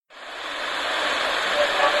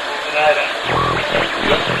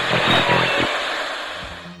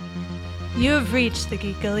You have reached the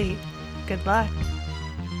Geek Elite. Good luck.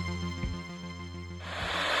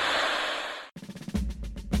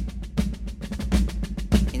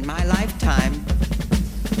 In my lifetime,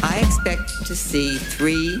 I expect to see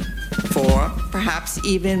 3, 4, perhaps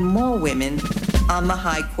even more women on the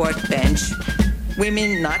High Court bench.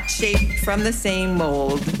 Women not shaped from the same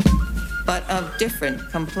mold, but of different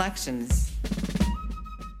complexions.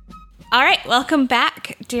 All right, welcome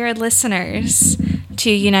back, dear listeners, to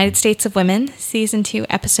United States of Women, Season 2,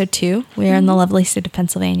 Episode 2. We are in the lovely state of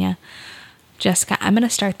Pennsylvania. Jessica, I'm going to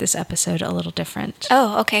start this episode a little different.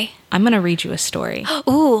 Oh, okay. I'm going to read you a story.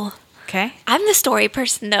 Ooh. Okay? I'm the story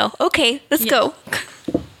person, though. Okay, let's go.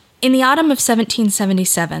 In the autumn of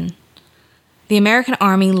 1777, the American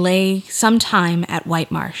Army lay some time at White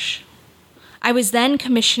Marsh. I was then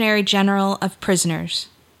Commissary General of Prisoners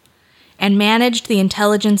and managed the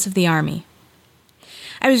intelligence of the Army.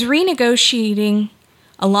 I was renegotiating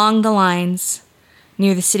along the lines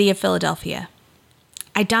near the city of Philadelphia.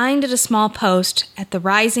 I dined at a small post at the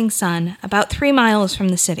Rising Sun about 3 miles from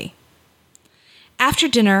the city. After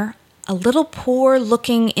dinner, a little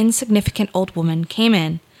poor-looking, insignificant old woman came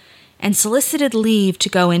in and solicited leave to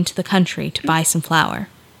go into the country to buy some flour.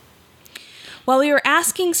 While we were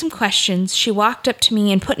asking some questions, she walked up to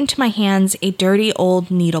me and put into my hands a dirty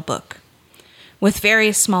old needle book with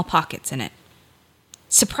various small pockets in it.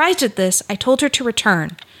 Surprised at this, I told her to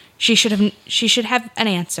return. She should have an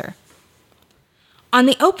answer. On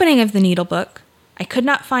the opening of the needle book, I could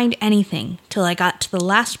not find anything till I got to the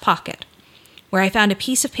last pocket, where I found a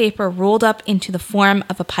piece of paper rolled up into the form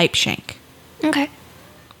of a pipe shank. Okay.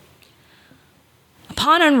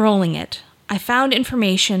 Upon unrolling it, I found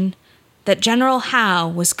information that General Howe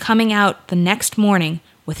was coming out the next morning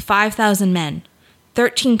with 5,000 men,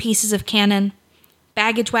 13 pieces of cannon,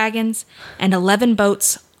 baggage wagons, and 11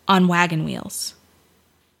 boats on wagon wheels.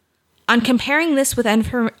 On comparing this with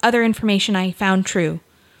other information I found true,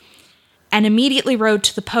 and immediately rode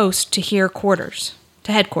to the post to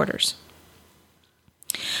headquarters.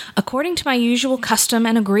 According to my usual custom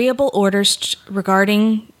and agreeable orders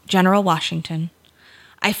regarding General Washington,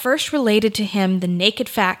 I first related to him the naked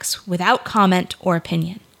facts without comment or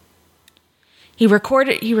opinion. He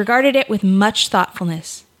regarded it with much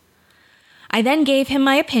thoughtfulness. I then gave him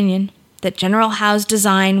my opinion that General Howe's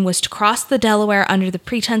design was to cross the Delaware under the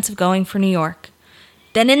pretense of going for New York,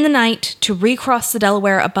 then in the night to recross the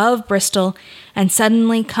Delaware above Bristol and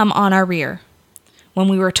suddenly come on our rear, when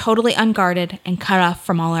we were totally unguarded and cut off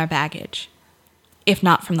from all our baggage, if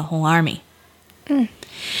not from the whole army.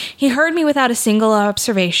 He heard me without a single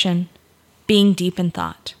observation, being deep in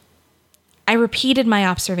thought. I repeated my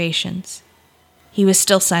observations. He was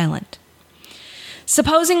still silent.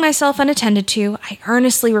 Supposing myself unattended to, I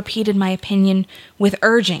earnestly repeated my opinion with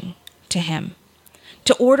urging to him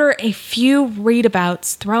to order a few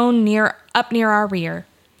readabouts thrown up near our rear,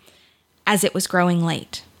 as it was growing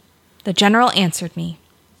late. The general answered me,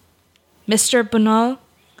 "Mr. Bonneau,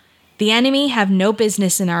 the enemy have no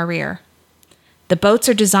business in our rear. The boats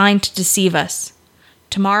are designed to deceive us.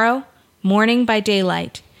 Tomorrow, morning by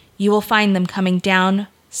daylight, you will find them coming down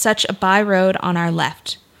such a by-road on our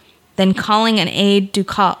left." Then calling an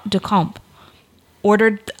aide-de-camp,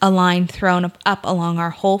 ordered a line thrown up along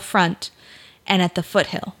our whole front and at the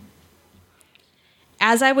foothill.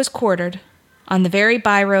 As I was quartered, on the very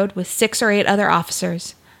by-road with 6 or 8 other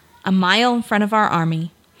officers, a mile in front of our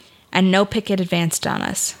army, and no picket advanced on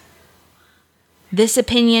us. This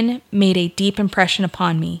opinion made a deep impression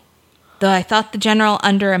upon me, though I thought the general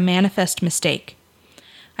under a manifest mistake.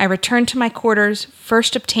 I returned to my quarters,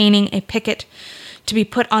 first obtaining a picket to be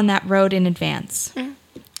put on that road in advance.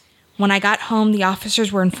 When I got home, the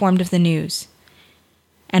officers were informed of the news,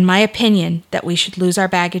 and my opinion that we should lose our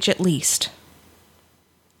baggage at least.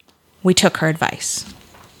 We took her advice.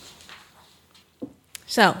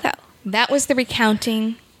 So, that was the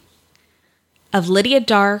recounting of Lydia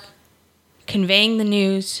Darr conveying the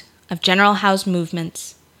news of General Howe's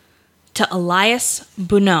movements to Elias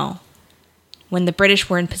Bonneau when the British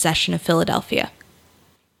were in possession of Philadelphia.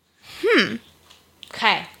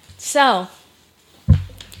 Okay, so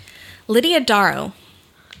Lydia Darr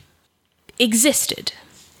existed.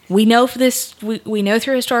 We know for this. We know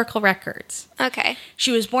through historical records. Okay.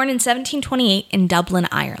 She was born in 1728 in Dublin,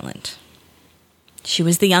 Ireland. She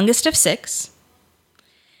was the youngest of 6,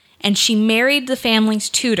 and she married the family's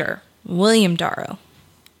tutor, William Darr.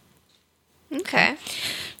 Okay.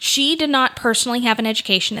 She did not personally have an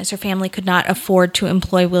education, as her family could not afford to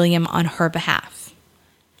employ William on her behalf.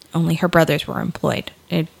 Only her brothers were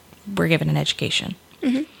were given an education.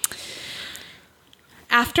 Mm-hmm.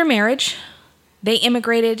 After marriage, they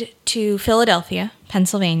immigrated to Philadelphia,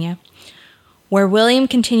 Pennsylvania, where William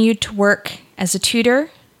continued to work as a tutor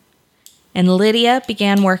and Lydia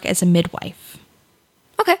began work as a midwife.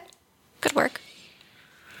 Okay. Good work.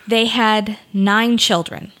 They had 9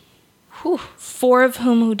 children, Whew. 4 of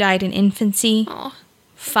whom died in infancy, Aw.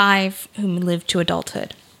 5 whom lived to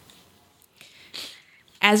adulthood.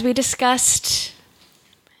 As we discussed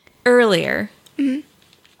earlier,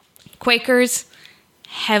 Quakers,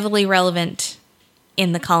 heavily relevant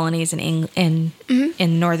in the colonies in the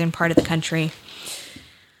northern part of the country.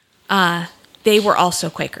 They were also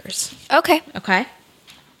Quakers. Okay. Okay?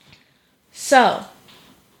 So,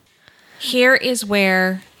 here is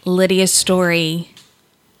where Lydia's story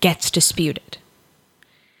gets disputed.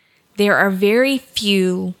 There are very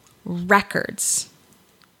few records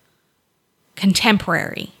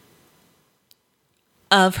contemporary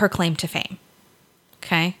of her claim to fame.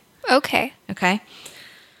 Okay? Okay. Okay?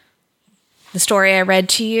 The story I read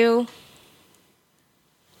to you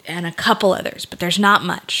and a couple others, but there's not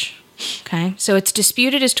much. Okay? So it's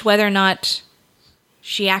disputed as to whether or not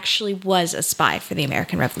she actually was a spy for the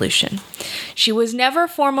American Revolution. She was never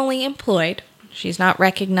formally employed. She's not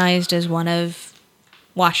recognized as one of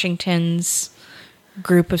Washington's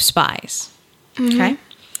group of spies. Okay?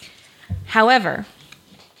 However,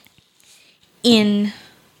 in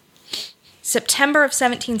September of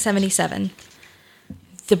 1777,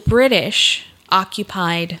 the British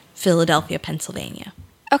occupied Philadelphia, Pennsylvania.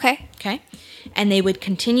 Okay. Okay? And they would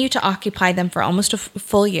continue to occupy them for almost a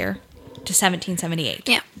full year to 1778.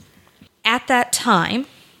 Yeah. At that time,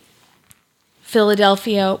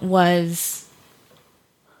 Philadelphia was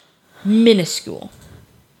minuscule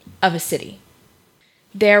of a city.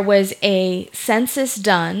 There was a census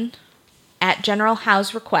done at General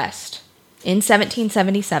Howe's request in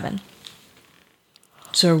 1777,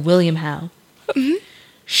 Sir William Howe,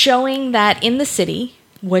 showing that in the city,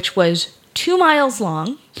 which was 2 miles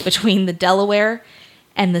long between the Delaware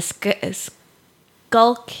and the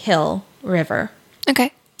Schuylkill River,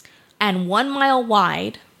 Okay. and 1 mile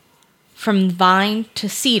wide from Vine to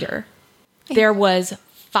Cedar, there was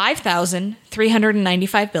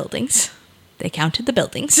 5,395 buildings. They counted the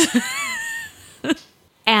buildings.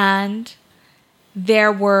 And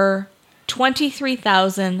there were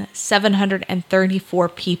 23,734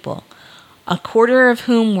 people, a quarter of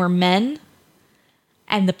whom were men,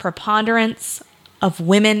 and the preponderance of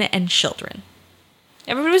women and children.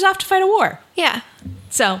 Everybody was off to fight a war. Yeah.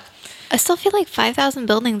 So, I still feel like 5,000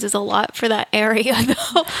 buildings is a lot for that area,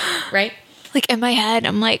 though. right? Like, in my head,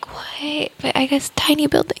 I'm like, what? But I guess tiny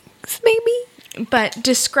buildings, maybe? But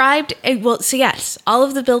described, so yes, all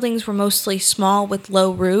of the buildings were mostly small with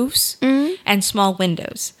low roofs and small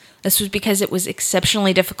windows. This was because it was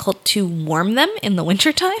exceptionally difficult to warm them in the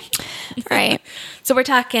wintertime. Right. So we're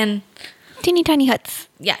talking, Teeny tiny huts.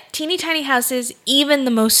 yeah, teeny tiny houses. Even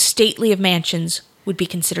the most stately of mansions would be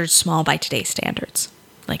considered small by today's standards.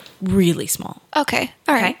 Like, really small. Okay.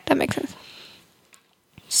 All right. Okay. That makes sense.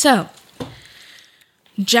 So,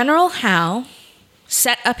 General Howe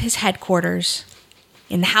set up his headquarters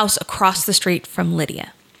in the house across the street from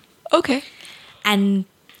Lydia. Okay. And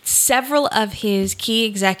several of his key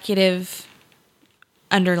executive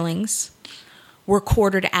underlings were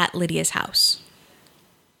quartered at Lydia's house.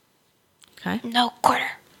 Okay? No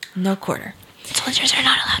quarter. No quarter. Soldiers are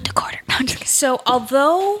not allowed to quarter. No, I'm just kidding. So,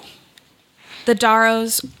 although the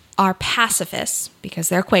Darrows are pacifists, because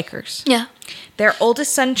they're Quakers, Yeah. their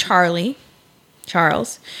oldest son, Charles,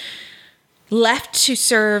 left to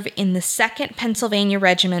serve in the 2nd Pennsylvania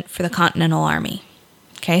Regiment for the Continental Army.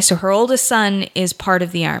 Okay, so her oldest son is part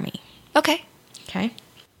of the army. Okay. Okay?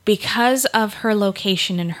 Because of her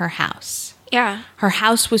location in her house. Yeah. Her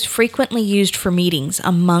house was frequently used for meetings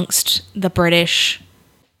amongst the British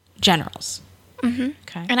generals. Mm-hmm.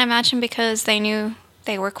 Okay. And I imagine because they knew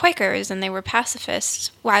they were Quakers and they were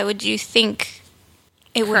pacifists, why would you think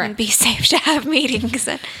it wouldn't be safe to have meetings?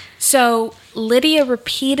 So Lydia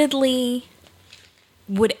repeatedly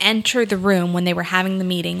would enter the room when they were having the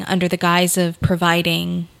meeting under the guise of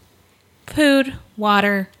providing food,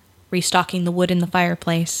 water, restocking the wood in the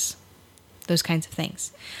fireplace, those kinds of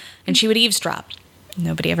things. And she would eavesdrop.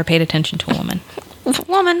 Nobody ever paid attention to a woman.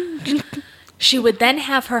 Woman. She would then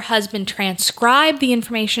have her husband transcribe the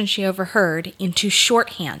information she overheard into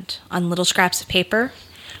shorthand on little scraps of paper,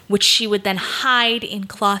 which she would then hide in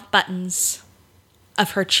cloth buttons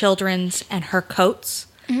of her children's and her coats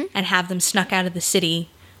and have them snuck out of the city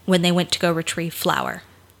when they went to go retrieve flour.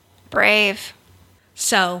 Brave.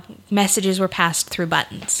 So messages were passed through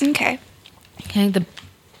buttons. Okay. Okay, the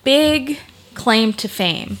big claim to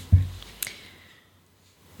fame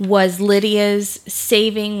was Lydia's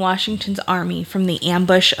saving Washington's army from the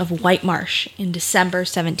ambush of White Marsh in December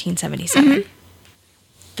 1777.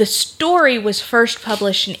 The story was first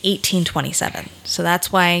published in 1827, so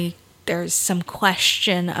that's why there's some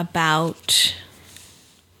question about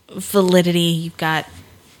validity. You've got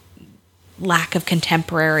lack of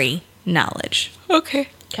contemporary knowledge. Okay.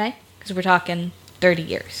 Okay? Because we're talking 30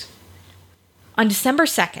 years. On December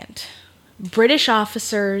 2nd, British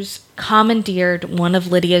officers commandeered one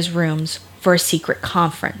of Lydia's rooms for a secret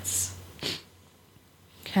conference.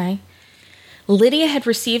 Okay? Lydia had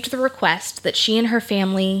received the request that she and her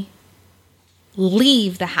family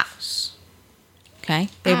leave the house. Okay?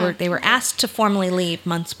 They were asked to formally leave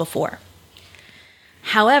months before.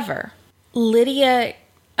 However, Lydia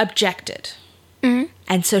objected. Mm-hmm.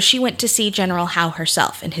 And so she went to see General Howe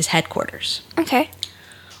herself in his headquarters. Okay.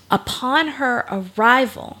 Upon her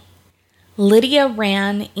arrival, Lydia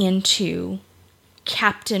ran into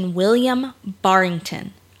Captain William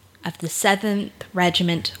Barrington of the 7th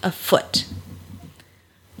Regiment of Foot.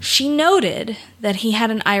 She noted that he had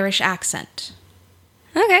an Irish accent.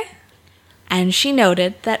 Okay. And she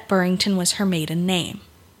noted that Barrington was her maiden name.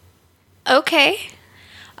 Okay.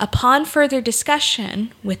 Upon further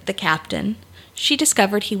discussion with the captain, she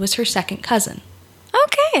discovered he was her second cousin.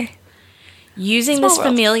 Okay. Using Small this world.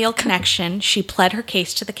 familial connection, she pled her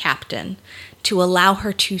case to the captain to allow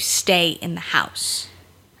her to stay in the house.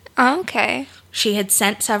 Okay. She had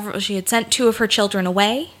sent 2 of her children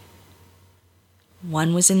away.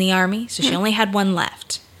 One was in the army, so she only had one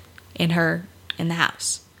left in the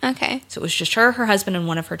house. Okay. So it was just her husband, and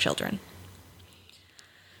one of her children.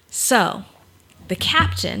 So the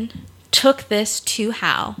captain took this to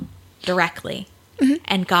Howe directly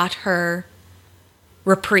and got her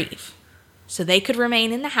reprieve. So they could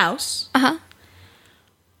remain in the house. Uh-huh.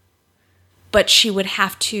 But she would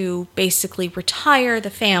have to basically retire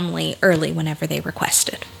the family early whenever they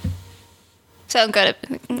requested. So go to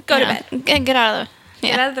bed. Get out of the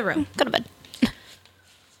Get out of the room. Go to bed.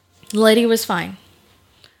 The lady was fine.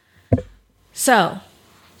 So,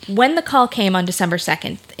 when the call came on December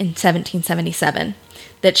 2nd in 1777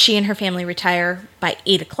 that she and her family retire by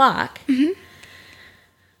 8 o'clock,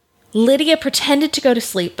 Lydia pretended to go to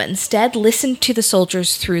sleep, but instead listened to the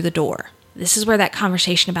soldiers through the door. This is where that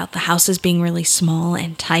conversation about the houses being really small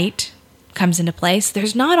and tight comes into place.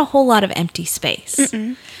 There's not a whole lot of empty space.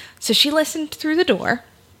 So she listened through the door.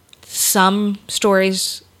 Some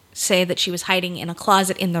stories say that she was hiding in a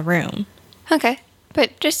closet in the room. Okay.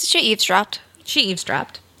 But just she eavesdropped. She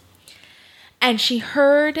eavesdropped. And she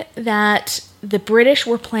heard that the British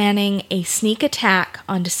were planning a sneak attack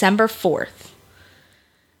on December 4th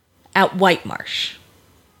at White Marsh,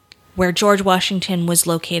 where George Washington was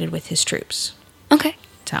located with his troops. Okay.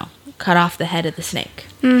 So, cut off the head of the snake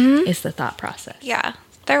is the thought process. Yeah.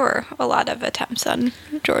 There were a lot of attempts on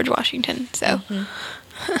George Washington, so.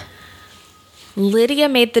 Lydia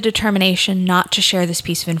made the determination not to share this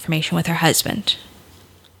piece of information with her husband.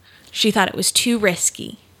 She thought it was too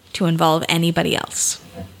risky to involve anybody else.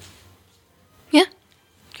 Yeah.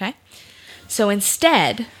 Okay? So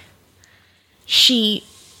instead, she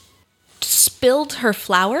spilled her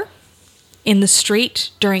flour in the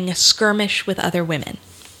street during a skirmish with other women.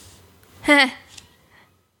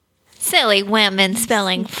 Silly women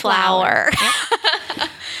spilling flour.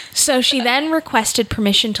 So she then requested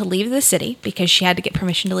permission to leave the city, because she had to get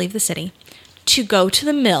permission to leave the city, to go to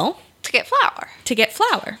the mill To get flour. to get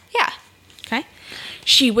flour. Yeah. Okay?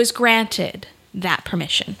 She was granted that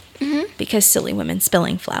permission because silly women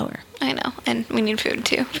spilling flour. I know. And we need food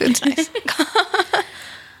too. Food's nice.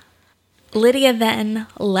 Lydia then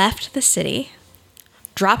left the city,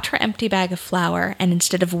 dropped her empty bag of flour, and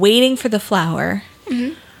instead of waiting for the flour,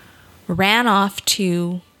 ran off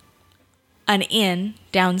to an inn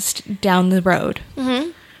down the road,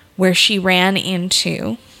 where she ran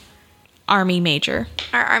into Army Major.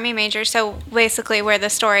 Our army major. So basically where the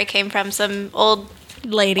story came from, some old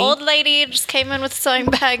lady just came in with a sewing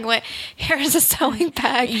bag and went, here's a sewing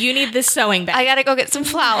bag. You need this sewing bag. I gotta go get some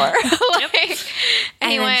flour.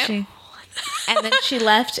 And then she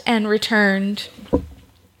left and returned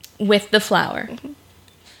with the flour.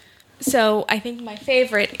 So I think my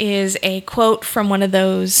favorite is a quote from one of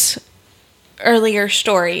those earlier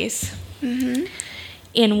stories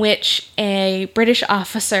in which a British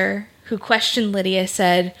officer who questioned Lydia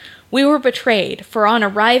said, "We were betrayed, for on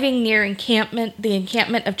arriving near the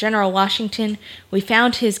encampment of General Washington, we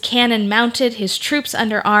found his cannon mounted, his troops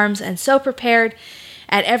under arms, and so prepared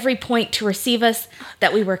at every point to receive us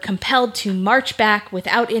that we were compelled to march back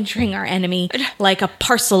without injuring our enemy like a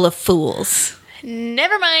parcel of fools."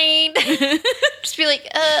 Never mind. Just be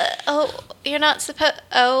like, you're not supposed...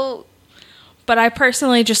 But I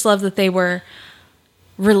personally just love that they were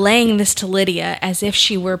relaying this to Lydia as if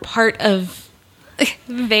she were part of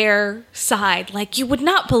their side. Like, you would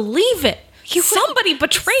not believe it. Somebody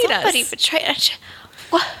betrayed us. Somebody betrayed us.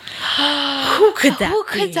 What? Who could that Who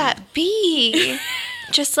could that be?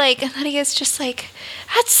 Just like, and Lydia's just like,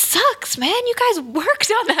 that sucks, man. You guys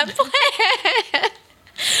worked on that plan.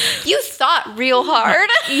 You thought real hard.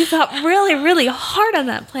 You thought really, really hard on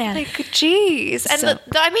that plan. Like, jeez. And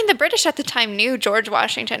the British at the time knew George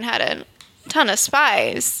Washington had a ton of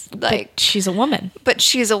spies. Like, but she's a woman.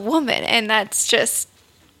 And that's just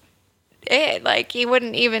it. Like, you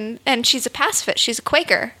wouldn't even, and she's a pacifist. She's a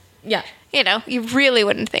Quaker. Yeah. You know, you really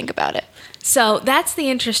wouldn't think about it. So that's the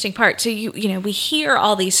interesting part. So we hear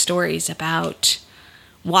all these stories about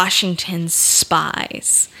Washington's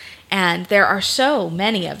spies, and there are so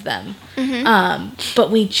many of them. But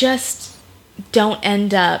we just don't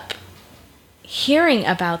end up hearing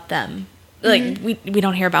about them. Like, we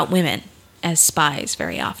don't hear about women as spies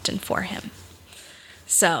very often for him.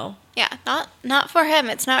 So yeah, not for him.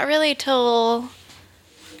 It's not really till,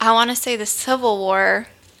 I want to say, the Civil War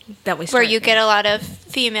that we where you get a lot of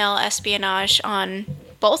female espionage on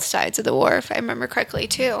both sides of the war, if I remember correctly,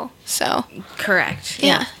 too. So correct.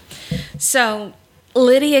 Yeah. So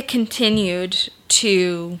Lydia continued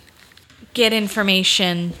to get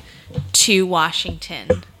information to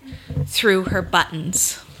Washington through her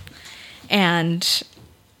buttons and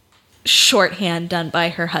shorthand done by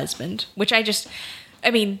her husband, which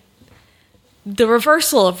the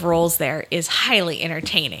reversal of roles there is highly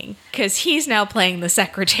entertaining because he's now playing the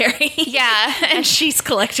secretary. Yeah. And she's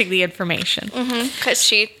collecting the information. Because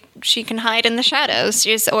she can hide in the shadows,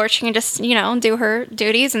 or she can just, do her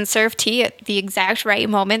duties and serve tea at the exact right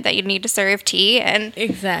moment that you need to serve tea, and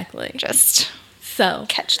exactly just so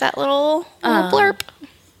catch that little blurb.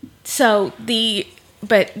 So the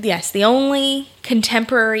only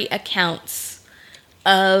contemporary accounts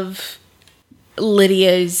of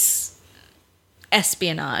Lydia's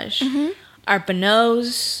espionage are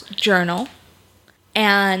Bonneau's journal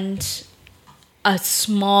and a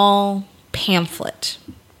small pamphlet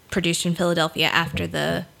produced in Philadelphia after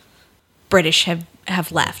the British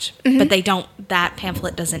have left. But that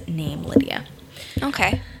pamphlet doesn't name Lydia.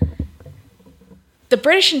 Okay. The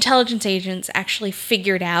British intelligence agents actually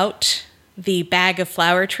figured out the bag of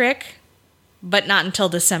flour trick, but not until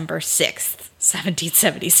December 6th,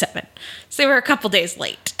 1777. So they were a couple days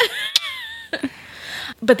late.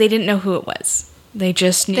 But they didn't know who it was. They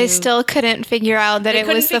just knew. They still couldn't figure out that it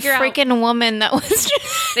was the freaking woman that was.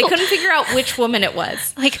 They couldn't figure out which woman it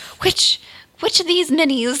was. Like, which of these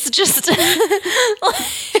ninnies just.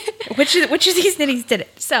 which of these ninnies did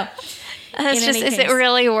it? So. Is it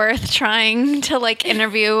really worth trying to,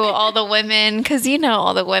 interview all the women? Because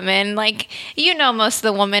all the women. Most of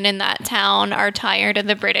the women in that town are tired of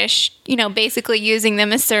the British, basically using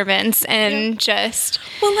them as servants and just.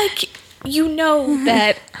 Well,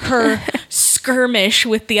 that her skirmish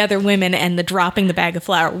with the other women and the dropping the bag of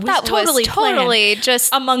flour was totally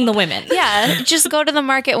just among the women. Yeah, just go to the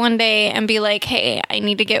market one day and be like, hey, I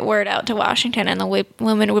need to get word out to Washington. And the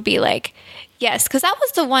women would be like, yes, because that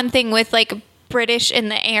was the one thing with British in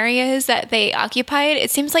the areas that they occupied.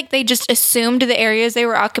 It seems like they just assumed the areas they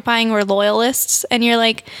were occupying were loyalists. And you're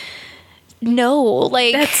like, no,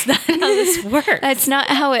 that's not how this works. That's not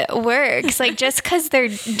how it works. Just because they're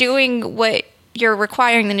doing what you're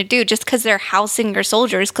requiring them to do, just because they're housing your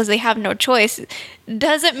soldiers because they have no choice,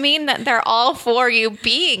 doesn't mean that they're all for you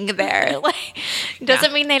being there.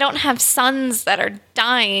 Doesn't mean they don't have sons that are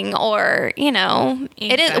dying, or exactly.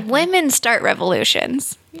 It is women start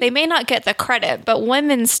revolutions. They may not get the credit, but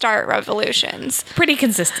women start revolutions pretty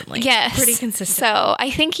consistently. Yes, pretty consistently. So I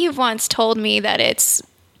think you've once told me that it's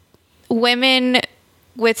women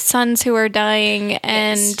with sons who are dying,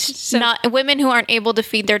 and not women who aren't able to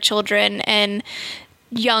feed their children, and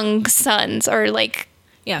young sons, or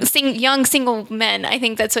young single men. I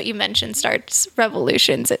think that's what you mentioned starts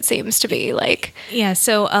revolutions. It seems to be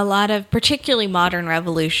so a lot of particularly modern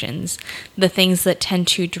revolutions, the things that tend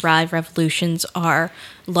to drive revolutions are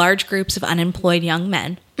large groups of unemployed young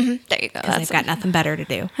men. There you go. Because they've got nothing better to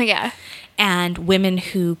do. Yeah. And women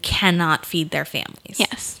who cannot feed their families.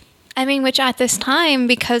 Yes. Which at this time,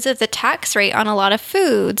 because of the tax rate on a lot of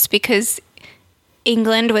foods, because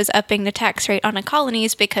England was upping the tax rate on the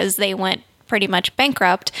colonies because they went pretty much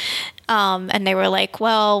bankrupt, and they were like,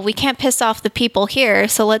 well, we can't piss off the people here,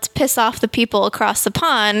 so let's piss off the people across the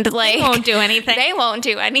pond. They won't do anything. They won't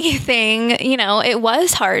do anything. It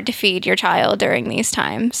was hard to feed your child during these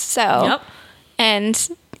times. So, and,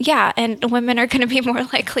 Yeah, and women are going to be more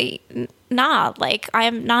likely, nah, like,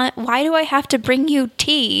 I'm not, why do I have to bring you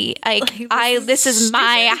tea? Like, this is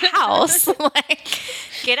my house. Like,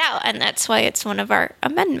 get out. And that's why it's one of our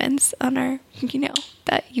amendments on our,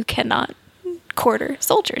 that you cannot quarter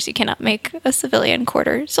soldiers. You cannot make a civilian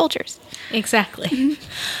quarter soldiers. Exactly.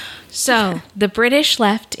 So, the British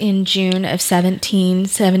left in June of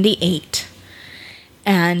 1778,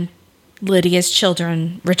 and Lydia's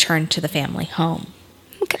children returned to the family home.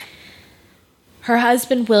 Okay. Her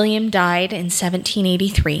husband, William, died in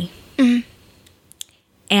 1783.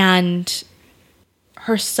 And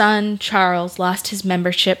her son, Charles, lost his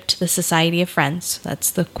membership to the Society of Friends.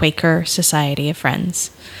 That's the Quaker Society of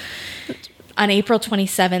Friends. On April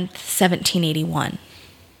 27th, 1781.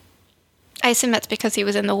 I assume that's because he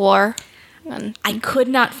was in the war. I could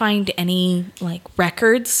not find any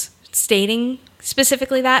records stating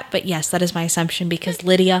specifically that, but yes, that is my assumption because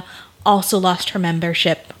Lydia also lost her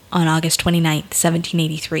membership on August 29th,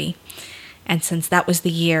 1783. And since that was the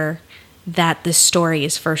year that this story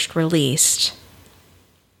is first released.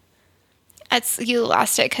 You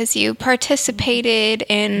lost it because you participated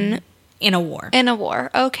in a war. In a war.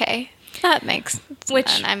 Okay. That makes sense.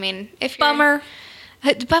 Which, I mean, if you're...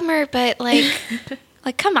 Bummer, but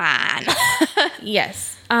come on.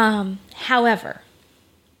 Yes. However,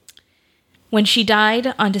 when she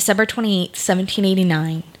died on December 28th,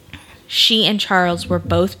 1789, she and Charles were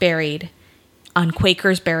both buried on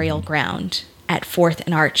Quakers' burial ground at 4th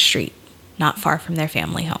and Arch Street, not far from their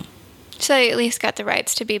family home. So they at least got the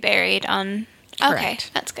rights to be buried on... Correct. Okay,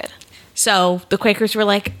 that's good. So the Quakers were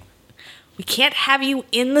like, we can't have you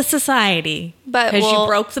in the society because you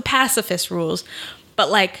broke the pacifist rules.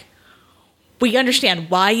 But, we understand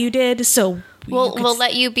why you did, so... We'll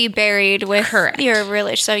let you be buried with Correct. your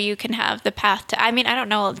religion so you can have the path to... I mean, I don't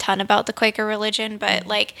know a ton about the Quaker religion, but,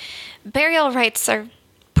 burial rites are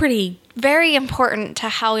pretty... very important to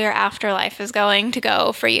how your afterlife is going to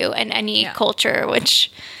go for you in any culture,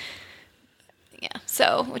 which... Yeah,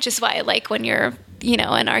 so, which is why, when you're,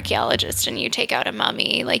 an archaeologist and you take out a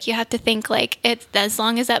mummy, you have to think, it's as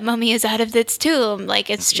long as that mummy is out of its tomb,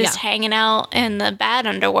 it's just hanging out in the bad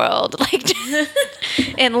underworld,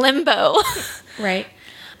 in limbo. Right.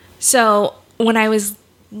 So, when I was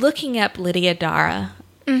looking up Lydia Dara,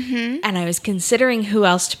 and I was considering who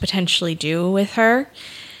else to potentially do with her,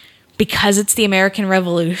 because it's the American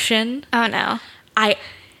Revolution. Oh, no. I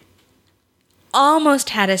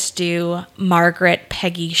almost had us do Margaret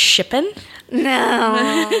Peggy Shippen.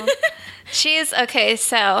 No. She's okay,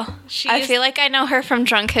 so I feel like I know her from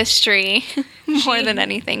Drunk History more than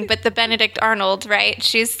anything. But the Benedict Arnold, right?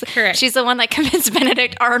 Correct. She's the one that convinced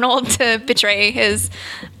Benedict Arnold to betray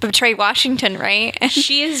Washington, right?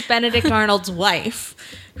 She is Benedict Arnold's wife,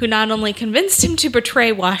 who not only convinced him to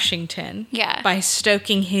betray Washington by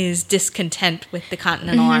stoking his discontent with the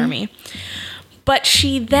Continental Army, but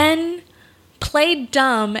she then played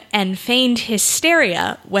dumb and feigned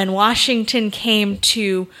hysteria when Washington came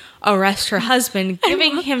to arrest her husband,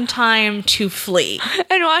 giving him time to flee.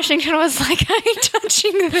 And Washington was like, I ain't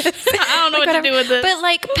touching this. I don't know what to do with this.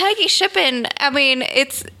 But Peggy Shippen, I mean,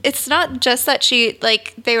 it's not just that she,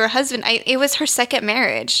 they were husband. It was her second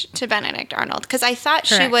marriage to Benedict Arnold. Because I thought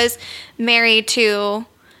she was married to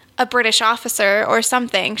a British officer or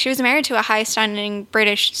something. She was married to a high-standing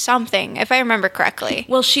British something, if I remember correctly.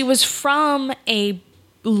 Well, she was from a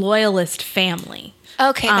loyalist family.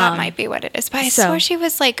 Okay, that might be what it is. But I swore she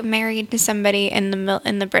was married to somebody in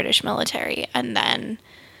the British military, and then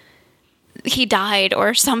he died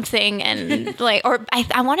or something, and or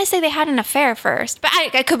I want to say they had an affair first, but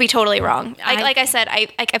I could be totally wrong. Like I said, I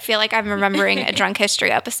feel like I'm remembering a Drunk History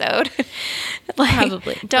episode.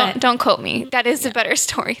 Probably. Don't quote me. That is a better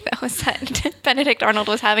story though. Is that Benedict Arnold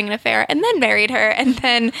was having an affair and then married her, and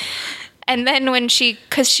then when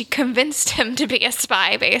because she convinced him to be a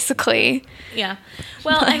spy, basically. Yeah.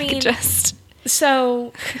 Well, I mean,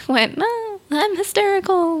 so went, no, I'm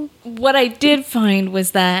hysterical. What I did find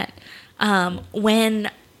was that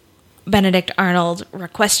when Benedict Arnold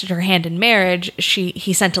requested her hand in marriage,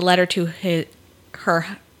 he sent a letter to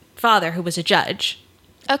her father, who was a judge.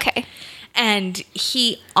 Okay. And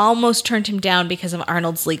he almost turned him down because of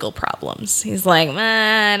Arnold's legal problems. He's like,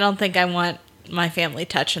 I don't think I want my family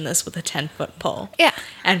touching this with a 10-foot pole. Yeah.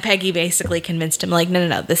 And Peggy basically convinced him,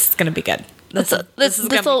 no, this is going to be good.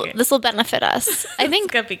 This will benefit us. I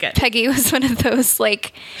think gonna be good. Peggy was one of those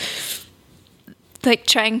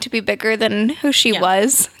trying to be bigger than who she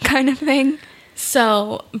was kind of thing.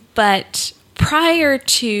 So, but prior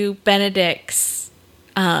to Benedict's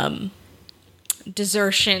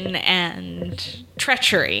desertion and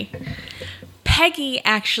treachery, Peggy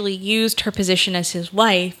actually used her position as his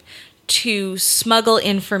wife to smuggle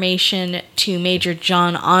information to Major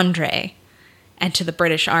John Andre and to the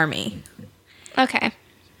British Army. Okay.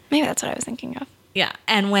 Maybe that's what I was thinking of. Yeah,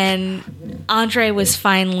 and when Andre was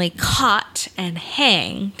finally caught and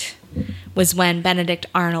hanged was when Benedict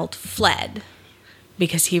Arnold fled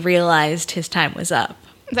because he realized his time was up.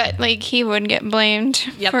 That, like, he would get blamed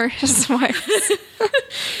Yep. for his wife.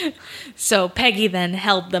 So Peggy then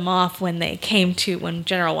held them off when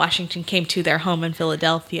General Washington came to their home in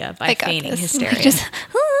Philadelphia by I got feigning this. hysteria. Just,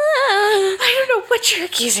 I don't know what you're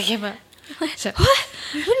accusing him of. So,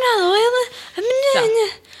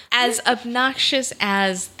 as obnoxious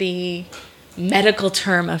as the medical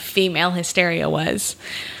term of female hysteria was,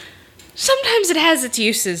 sometimes it has its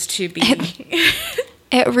uses to be.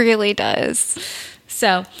 It really does.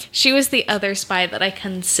 So she was the other spy that I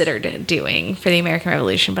considered doing for the American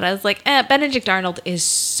Revolution, but I was like, Benedict Arnold is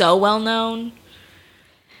so well known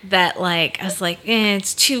that, like, I was like,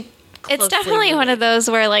 it's too closely It's definitely one of those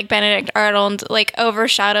where, like, Benedict Arnold, like,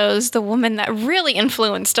 overshadows the woman that really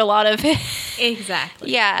influenced a lot of it.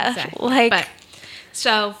 Exactly. Yeah, Exactly. like- But,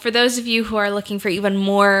 so for those of you who are looking for even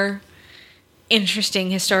more interesting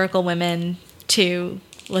historical women to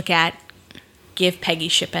look at, give Peggy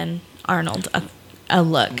Shippen Arnold a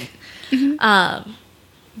look.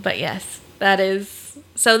 But yes, that is.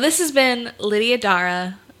 So this has been Lydia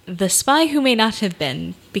Dara, the spy who may not have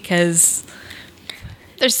been, because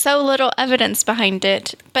There's so little evidence behind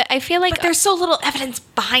it. But I feel like there's so little evidence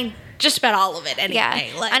behind just about all of it anyway.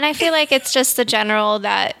 yeah. Like, And I feel like it's just the general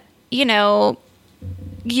that, you know,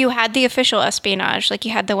 you had the official espionage. Like,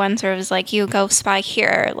 you had the ones where it was like, you go spy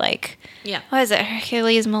here. Like, yeah. what is it?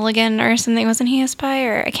 Hercules Mulligan or something? Wasn't he a spy?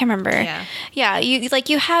 Or I can't remember. Yeah. Yeah.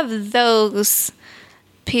 You have those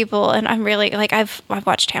people, and I'm really like I've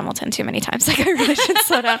watched Hamilton too many times. Like, I really should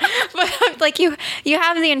slow down. But like you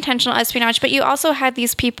have the intentional espionage, but you also had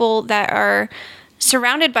these people that are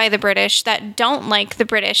surrounded by the British that don't like the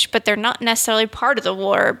British, but they're not necessarily part of the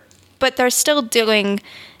war, but they're still doing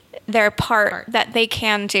their part that they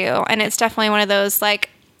can do. And it's definitely one of those, like,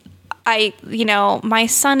 my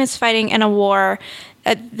son is fighting in a war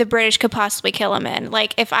the British could possibly kill him in.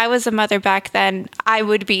 Like, if I was a mother back then, I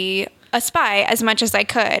would be a spy as much as I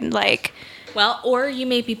could. Like, Well, or you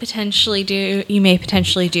may potentially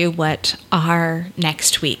do what our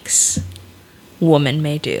next week's woman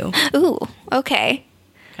may do. ooh, okay.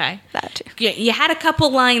 Okay. That too. Yeah, you had a couple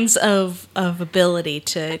lines of ability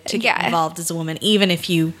to get Yeah. involved as a woman, even if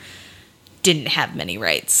you didn't have many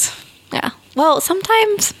rights. Yeah. Well,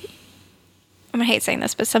 sometimes, I'm going to hate saying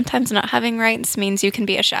this, but sometimes not having rights means you can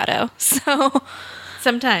be a shadow. So,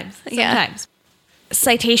 Sometimes. Yeah.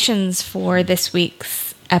 Citations for this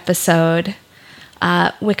week's episode.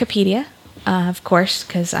 Wikipedia, of course,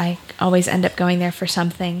 because I always end up going there for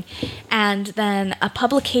something. And then a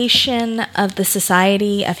publication of the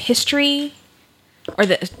Society of History,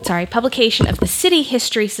 publication of the City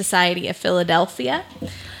History Society of Philadelphia.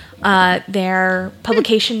 Their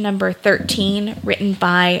publication number 13, written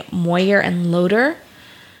by Moyer and Loder,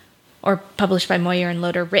 or published by Moyer and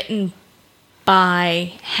Loder, written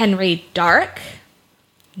by Henry Dark,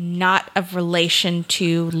 not of relation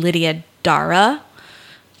to Lydia Dara.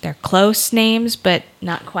 They're close names, but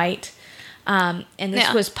not quite. And this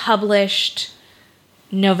Yeah. was published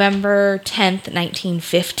November 10th,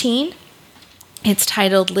 1915. It's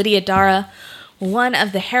titled Lydia Dara, One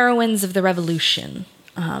of the Heroines of the Revolution,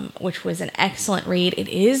 which was an excellent read. It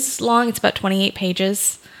is long. It's about 28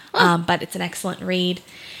 pages, but it's an excellent read.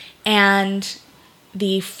 And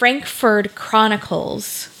the Frankfurt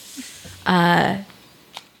Chronicles, the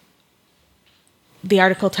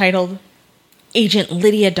article titled Agent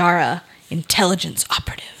Lydia Dara, Intelligence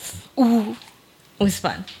Operative. ooh, It was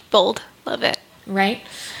fun, bold. Love it. right?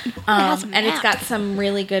 has a And it's map. got some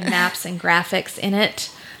really good maps and graphics in it.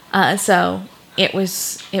 So it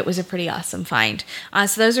was a pretty awesome find.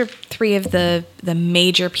 So those are three of the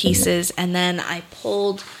major pieces. And then I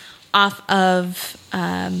pulled off of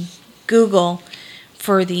Google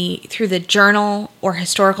through the Journal or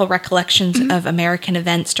Historical Recollections of American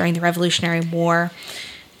Events During the Revolutionary War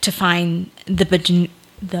to find the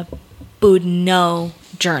Boudinot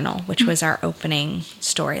Journal, which was our opening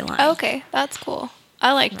storyline. Okay, that's cool.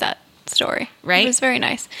 I liked that story. Right? It was very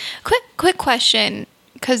nice. Quick question,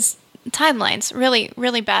 because timeline's really,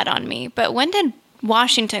 really bad on me. But when did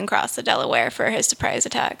Washington cross the Delaware for his surprise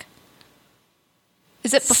attack?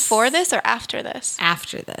 Is it before this or after this?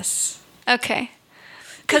 After this. Okay.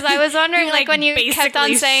 Because I was wondering, You, like, when you kept on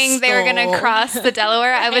basically saying they were going to stole. cross the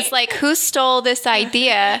Delaware, I was like, who stole this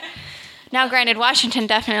idea? Now, granted, Washington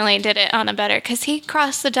definitely did it on a better, because he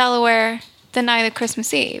crossed the Delaware the night of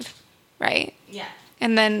Christmas Eve, right? Yeah.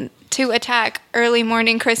 And then to attack early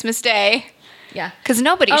morning Christmas Day. Yeah. Because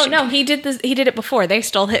nobody Oh should. no, he did this. He did it before. They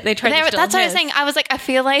stole it. They tried to steal That's what I his. was saying. I was like, I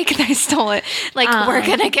feel like they stole it. Like, we're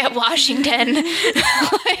going to get Washington.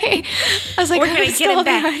 I was like, We're gonna get him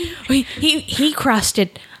back. He crossed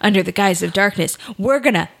it under the guise of darkness. We're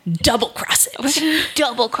gonna double cross it.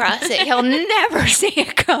 Double cross it. He'll never see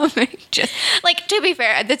it coming. Just like, to be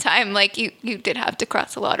fair, at the time, like you did have to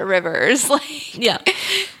cross a lot of rivers. Like, Yeah.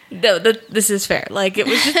 No, this is fair. Like, it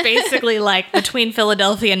was just basically like between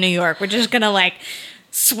Philadelphia and New York, we're just gonna like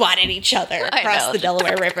swat at each other across know. the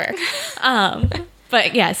Delaware River.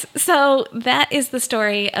 But yes, so that is the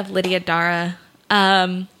story of Lydia Dara.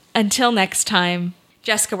 Until next time,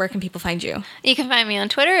 Jessica, where can people find you? you can find me on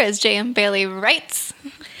Twitter as JM Bailey Writes.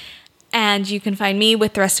 And you can find me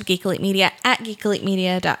with the rest of Geek Elite Media at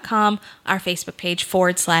geekelitemedia.com, our Facebook page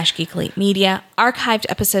 /Geek Elite Media. Archived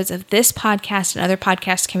episodes of this podcast and other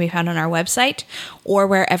podcasts can be found on our website or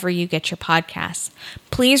wherever you get your podcasts.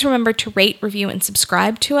 Please remember to rate, review, and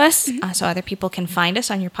subscribe to us so other people can find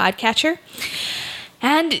us on your podcatcher.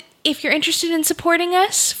 And if you're interested in supporting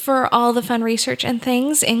us for all the fun research and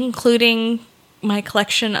things, including my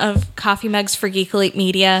collection of coffee mugs for Geek Elite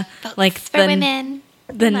Media, like For women.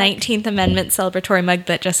 the 19th Amendment celebratory mug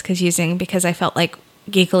that Jessica's using, because I felt like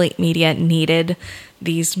Geek Elite Media needed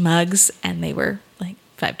these mugs and they were like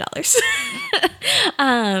 $5.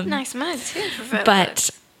 Nice mug, too. For But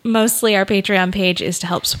mostly our Patreon page is to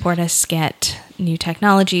help support us get new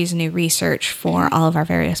technologies, new research for all of our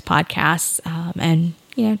various podcasts, and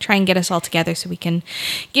try and get us all together so we can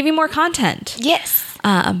give you more content. yes.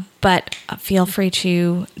 But feel free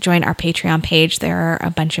to join our Patreon page. There are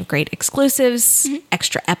a bunch of great exclusives,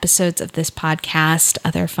 extra episodes of this podcast,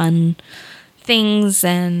 other fun things,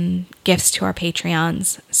 and gifts to our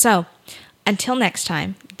Patreons. So until next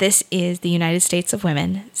time, this is the United States of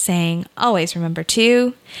Women saying, always remember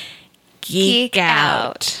to geek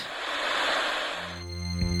out.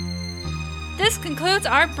 This concludes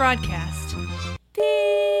our broadcast. Beep.